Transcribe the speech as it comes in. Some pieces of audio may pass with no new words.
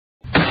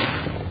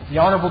The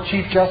Honorable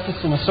Chief Justice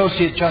and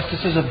Associate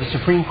Justices of the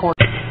Supreme Court.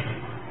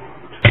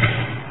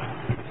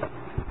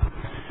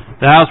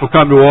 The House will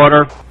come to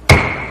order.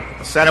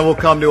 The Senate will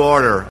come to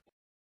order.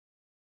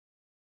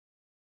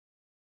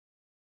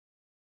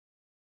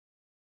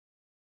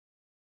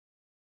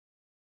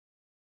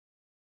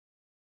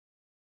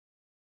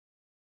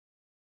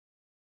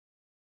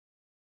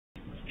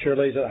 Chair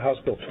lays out House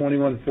Bill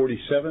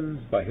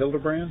 2147 by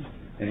Hildebrand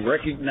and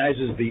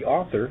recognizes the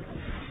author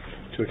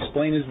to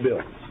explain his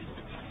bill.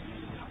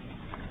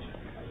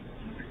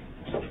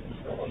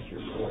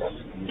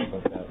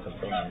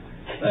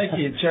 Thank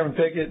you, Chairman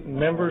Pickett and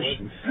members.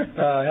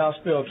 House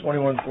Bill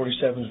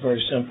 2147 is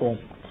very simple.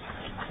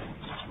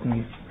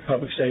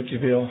 Public safety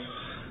bill.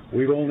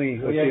 We've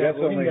never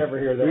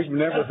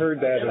heard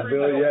that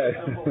bill yet.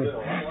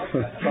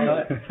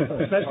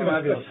 Especially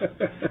my bills.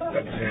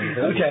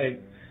 Okay.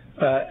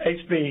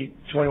 HB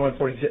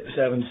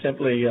 2147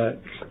 simply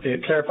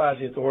it clarifies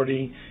the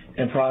authority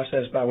and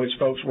process by which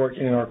folks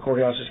working in our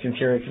courthouses can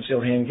carry a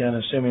concealed handgun,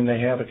 assuming they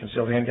have a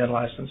concealed handgun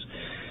license.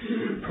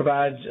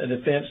 Provides a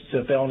defense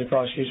to felony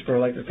prosecution for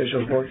elected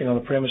officials working on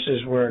the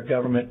premises where a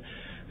government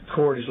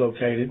court is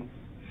located,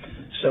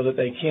 so that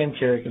they can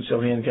carry a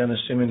concealed handgun,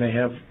 assuming they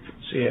have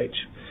CH.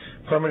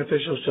 Permits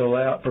officials to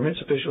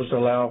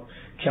allow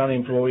county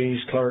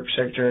employees, clerks,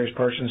 secretaries,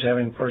 persons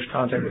having first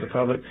contact with the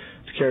public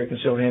to carry a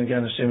concealed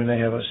handgun, assuming they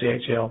have a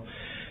CHL,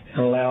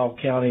 and allow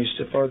counties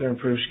to further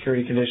improve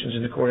security conditions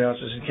in the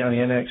courthouses and county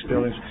annex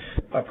buildings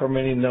by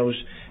permitting those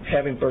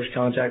having first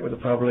contact with the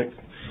public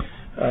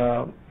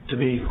to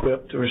be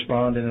equipped to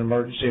respond in an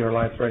emergency or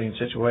life-threatening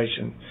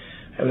situation.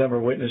 I have a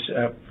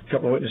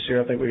couple of witnesses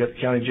here. I think we got the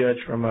county judge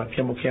from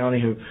Kimball County,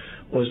 who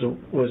was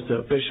the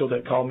official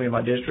that called me in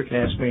my district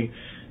and asked me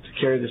to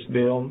carry this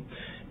bill.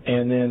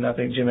 And then I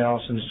think Jim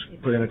Allison's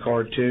put in a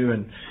card too.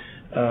 And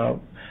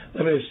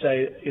let me just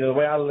say, the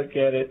way I look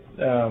at it,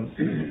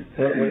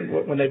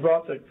 when they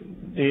brought the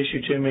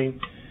issue to me,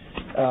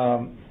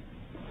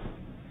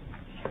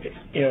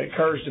 it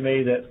occurs to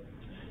me that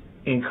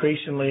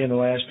increasingly in the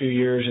last few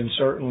years, and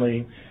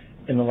certainly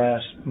in the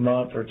last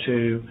month or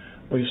two,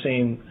 we've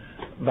seen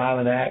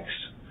violent acts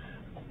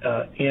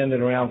in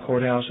and around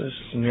courthouses,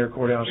 near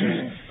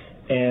courthouses.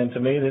 And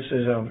to me, this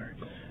is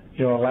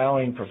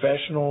allowing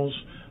professionals,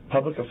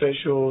 public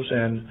officials,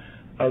 and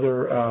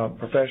other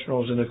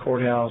professionals in the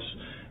courthouse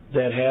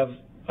that have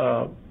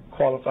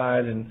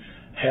qualified and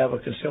have a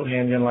concealed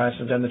handgun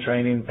license, done the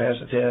training, passed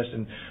the test,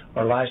 and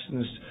are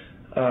licensed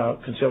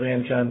concealed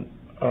handgun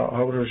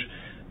holders,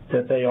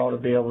 that they ought to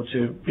be able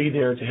to be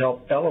there to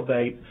help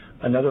elevate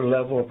another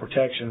level of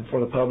protection for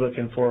the public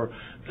and for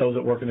those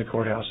that work in the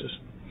courthouses.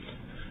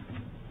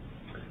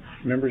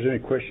 Members, any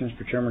questions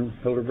for Chairman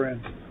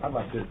Hildebrand? I'd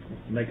like to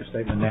make a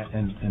statement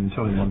and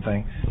tell you one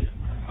thing.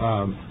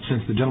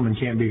 Since the gentleman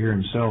can't be here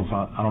himself,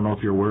 I don't know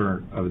if you're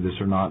aware of this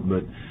or not,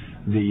 but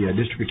the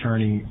district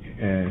attorney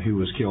who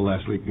was killed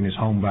last week in his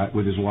home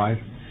with his wife,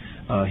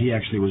 he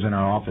actually was in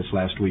our office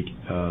last week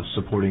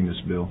supporting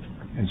this bill.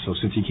 And so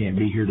since he can't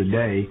be here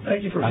today,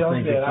 thank you for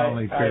telling me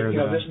that.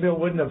 This bill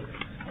wouldn't have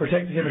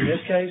protected him in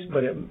this case,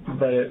 but it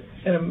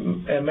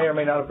may or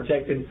may not have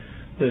protected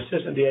the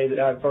assistant DA that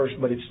died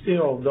first, but it's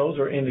still, those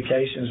are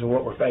indications of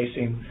what we're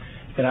facing.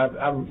 And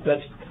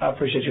I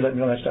appreciate you letting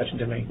me know that's touching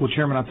to me. Well,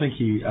 Chairman, I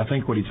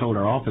think what he told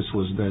our office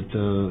was that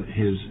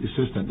his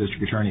assistant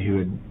district attorney who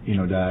had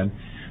died,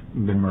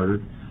 been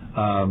murdered,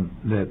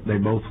 that they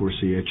both were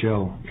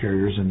CHL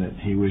carriers, and that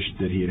he wished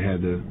that he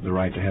had the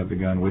right to have the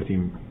gun with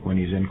him when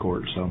he's in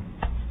court. So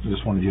I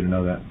just wanted you to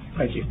know that.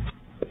 Thank you.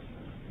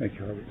 Thank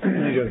you, Harvey.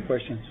 Any other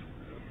questions?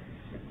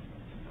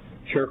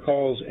 Chair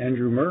calls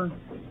Andrew Murr,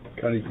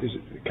 county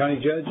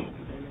judge.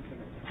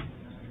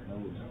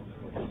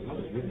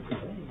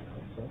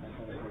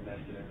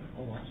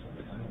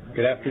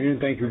 Good afternoon.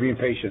 Thank you for being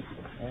patient.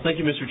 Thank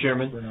you, Mr.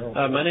 Chairman.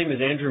 My name is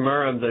Andrew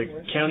Murr. I'm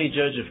the county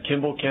judge of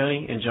Kimball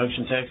County in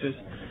Junction, Texas,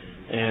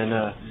 and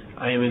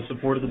I am in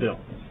support of the bill.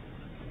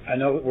 I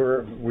know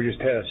we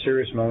just had a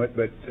serious moment,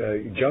 but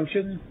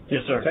Junction,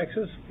 yes, sir,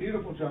 Texas?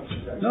 Beautiful Junction,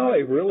 Texas. No,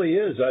 it really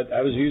is.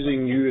 I was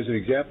using you as an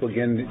example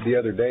again the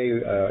other day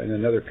in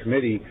another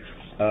committee.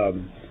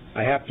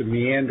 I have to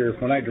meander.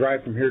 When I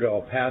drive from here to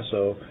El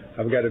Paso,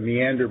 I've got to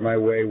meander my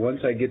way.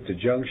 Once I get to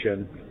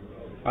Junction,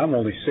 I'm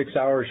only 6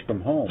 hours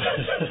from home.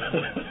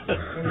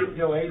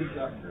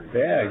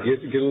 Yeah,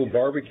 get a little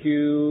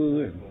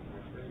barbecue.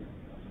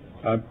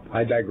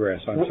 I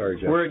digress. I'm sorry,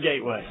 Jeff. We're a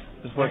gateway.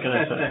 What can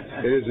I say?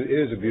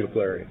 It is a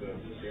beautiful area.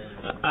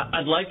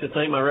 I'd like to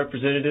thank my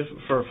representative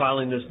for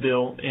filing this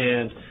bill,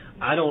 and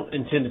I don't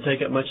intend to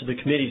take up much of the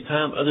committee's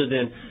time other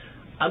than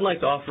I'd like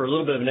to offer a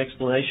little bit of an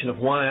explanation of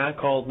why I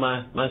called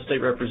my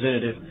state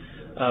representative.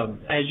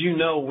 As you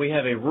know, we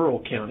have a rural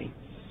county.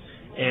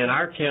 And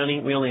our county,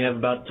 we only have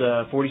about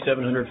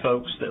 4,700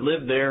 folks that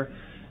live there.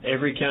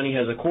 Every county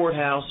has a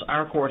courthouse.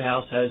 Our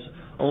courthouse has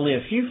only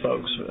a few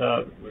folks.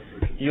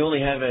 You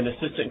only have an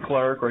assistant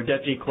clerk or a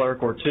deputy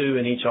clerk or two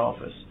in each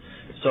office.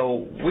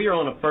 So we are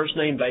on a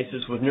first-name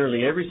basis with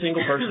nearly every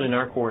single person in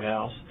our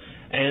courthouse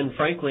and,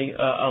 frankly,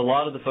 a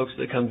lot of the folks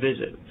that come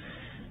visit.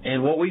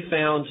 And what we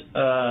found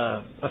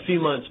a few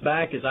months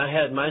back is I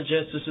had my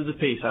justice of the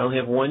peace. I only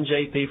have one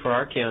JP for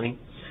our county.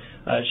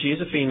 She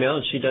is a female,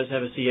 and she does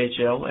have a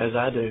CHL, as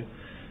I do.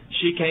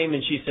 She came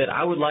and she said,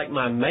 I would like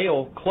my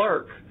male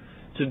clerk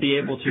to be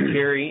able to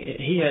carry,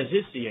 he has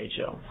his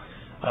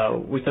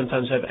CHL. We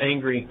sometimes have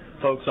angry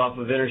folks off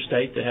of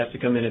interstate that have to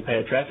come in and pay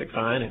a traffic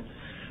fine. And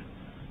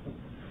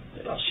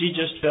she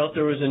just felt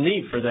there was a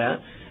need for that.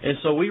 And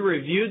so we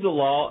reviewed the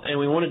law, and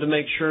we wanted to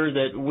make sure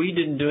that we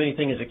didn't do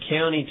anything as a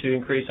county to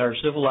increase our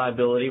civil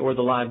liability or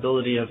the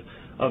liability of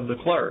the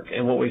clerk.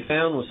 And what we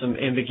found was some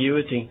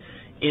ambiguity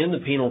in the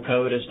penal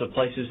code as to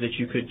places that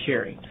you could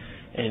carry.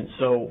 And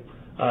so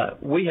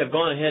we have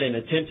gone ahead and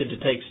attempted to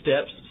take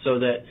steps so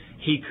that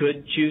he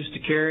could choose to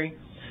carry.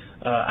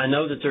 I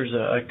know that there's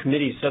a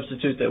committee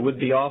substitute that would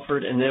be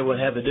offered, and that would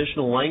have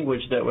additional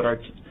language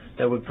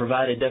that would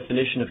provide a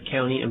definition of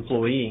county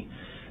employee.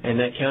 And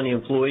that county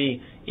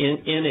employee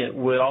in it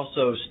would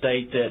also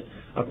state that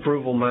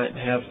approval might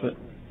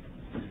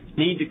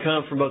need to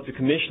come from both the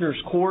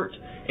commissioner's court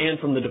and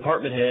from the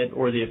department head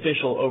or the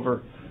official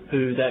over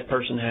who that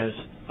person has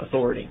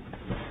authority.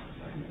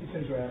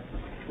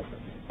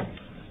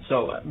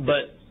 So,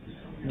 but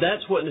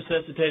that's what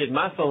necessitated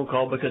my phone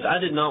call, because I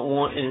did not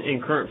want,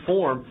 in current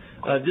form,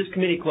 this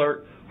committee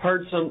clerk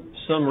heard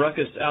some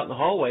ruckus out in the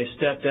hallway,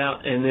 stepped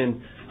out, and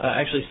then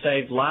actually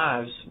saved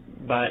lives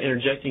by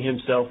interjecting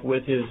himself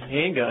with his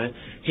handgun.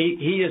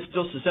 He is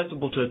still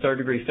susceptible to a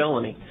third-degree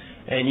felony,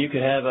 and you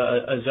could have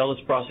a zealous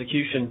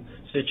prosecution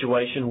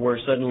situation where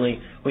suddenly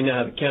we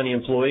now have a county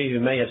employee who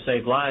may have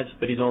saved lives,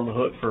 but he's on the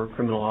hook for a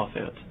criminal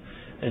offense.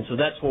 And so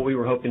that's what we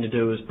were hoping to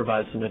do, is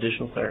provide some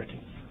additional clarity.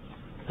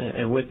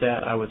 And with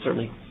that, I would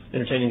certainly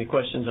entertain any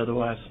questions.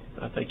 Otherwise,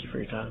 I thank you for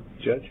your time.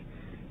 Judge,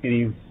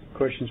 any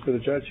questions for the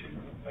judge?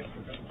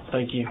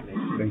 Thank you.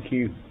 Thank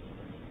you.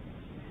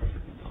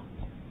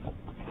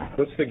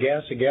 What's the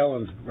gas a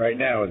gallon right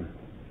now in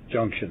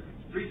Junction?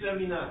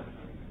 $3.79.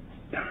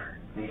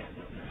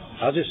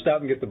 I'll just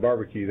stop and get the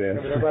barbecue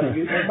then. Yeah, but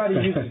everybody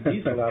uses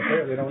diesel out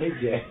there. They don't need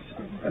gas.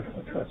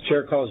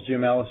 Chair calls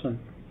Jim Allison.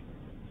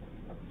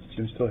 Is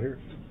Jim still here?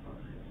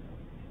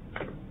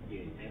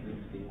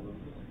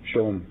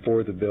 Show him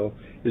for the bill.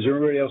 Is there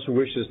anybody else who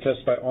wishes to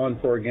testify on,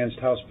 for, or against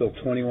House Bill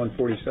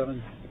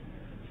 2147?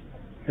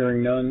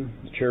 Hearing none,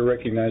 the chair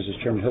recognizes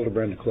Chairman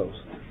Hildebrand to close.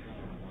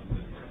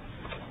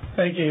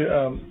 Thank you,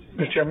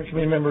 Mr. Chairman,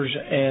 committee members,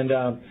 and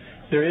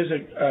there is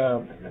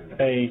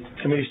a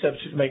committee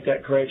substitute to make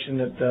that correction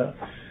that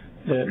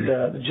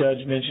the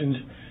judge mentioned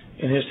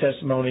in his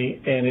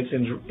testimony, and it's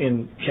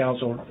in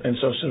council, and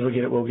so as soon as we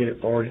get it, we'll get it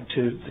forwarded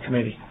to the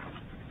committee.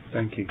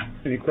 Thank you.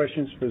 Any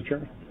questions for the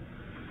chairman?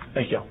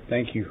 Thank you.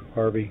 Thank you,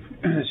 Harvey.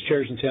 This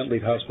chair's intent,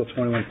 leave House Bill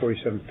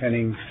 2147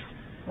 pending.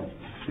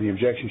 The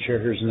objection, chair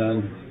hears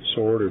none.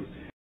 So ordered.